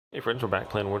Hey friends, we're back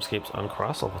playing WORDSCAPES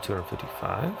Uncrossed, level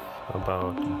 255,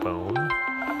 about bone,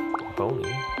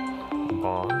 bony,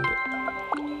 bond,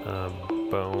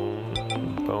 bone,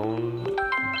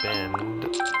 bend,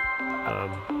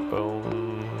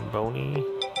 bony,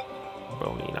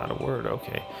 not a word,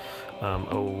 okay,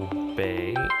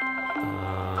 obey,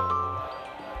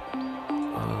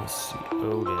 let's see,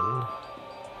 Odin,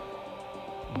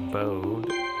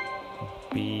 bode,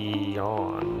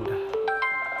 beyond.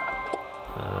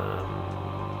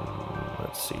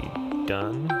 Let's see,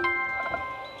 done.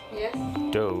 Yes.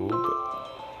 Dobe.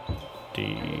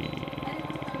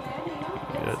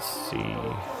 Let's see,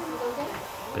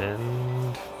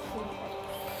 bend.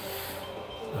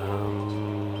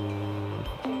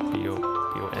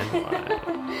 B-O-N-Y.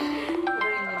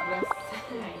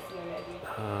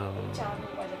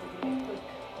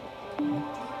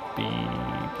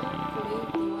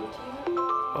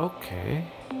 Okay.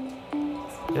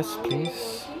 Yes,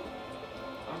 please.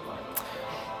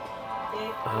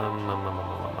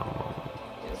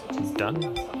 Done.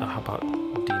 How about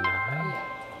deny?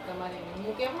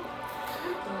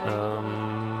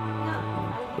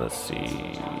 Let's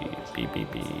see. B-E-N.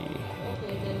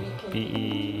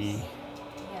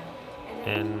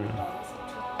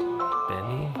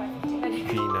 Benny?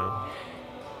 Vino.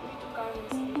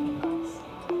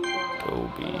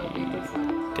 Toby.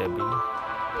 Debbie.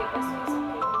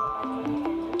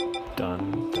 Done.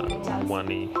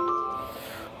 One-y.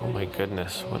 Oh my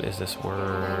goodness, what is this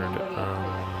word?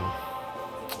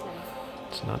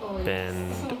 It's not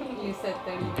bend.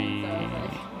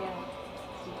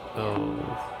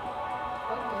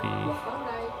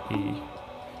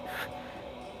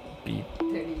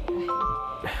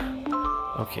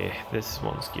 Okay, this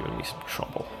one's giving me some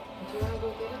trouble.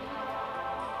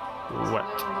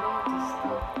 What?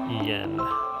 Yen.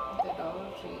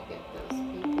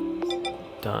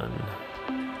 Done.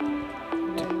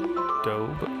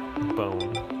 Dobe,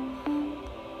 bone,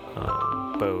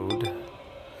 bode.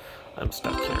 I'm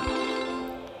stuck here.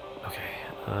 Okay.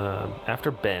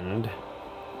 After bend,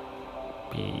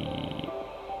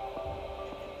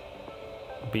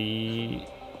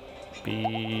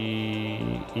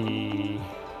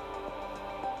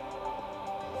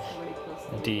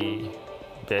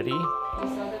 Betty,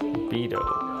 Beto,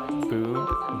 Bood,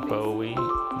 Bowie,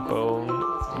 Bone,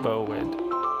 Bowed.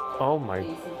 Oh my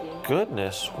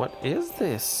goodness, what is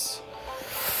this?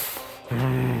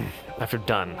 After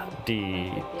done,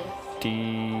 D-O-N,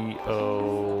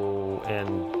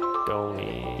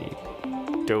 Donny,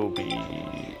 Doby,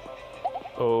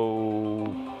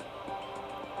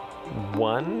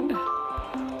 one?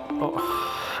 Oh,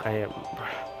 I am...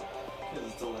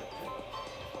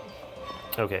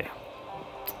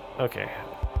 Okay.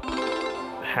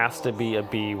 Has to be a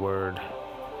B word.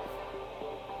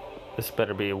 This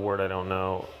better be a word I don't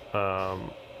know.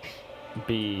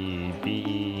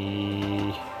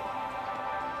 B-E...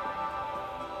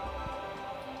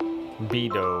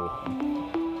 Bedo.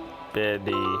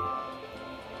 Betty.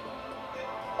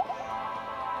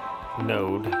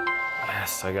 Node.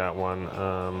 Yes, I got one.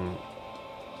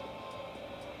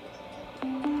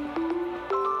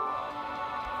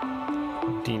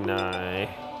 Deny.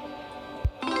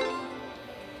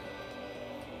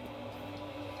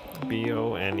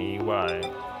 B-O-N-E-Y.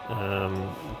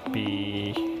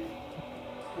 B.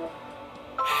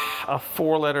 A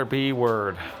four-letter B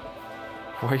word.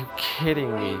 Are you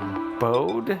kidding me?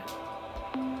 Bode?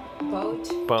 Boat.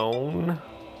 Bone?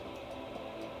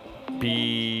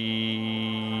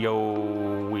 B-O-E.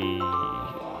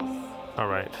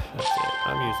 Alright, that's it.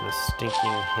 I'm using a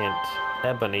stinking hint.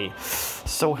 Ebony.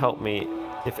 So help me.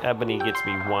 If Ebony gets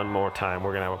me one more time,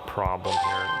 we're gonna have a problem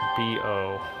here.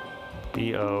 B-O.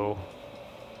 B-O.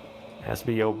 Has to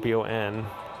be O-B-O-N.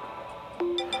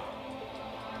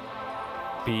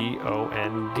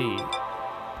 B-O-N-D.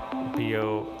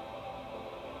 B-O...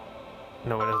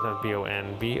 No, it doesn't have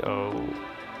B-O-N.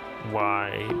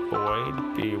 B-O-Y. Boyd.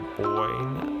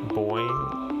 B-Boyne.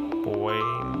 Boyne.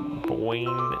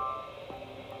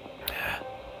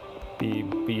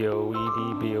 B-O-E-D.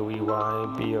 B-O-E-Y.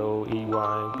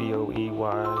 B-O-E-Y.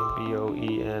 B-O-E-Y.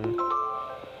 B-O-E-N.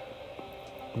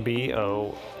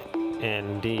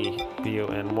 B-O-N-D.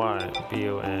 B-O-N-Y.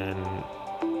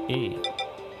 B-O-N-E.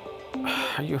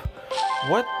 Are you...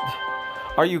 What?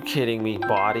 Are you kidding me,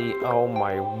 body? Oh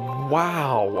my...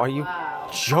 Wow! Are you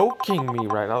joking me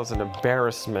right now? That was an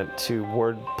embarrassment to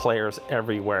word players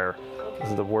everywhere.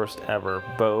 This is the worst ever.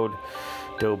 Bode,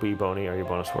 Doby, Boney are your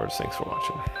bonus words. Thanks for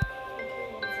watching.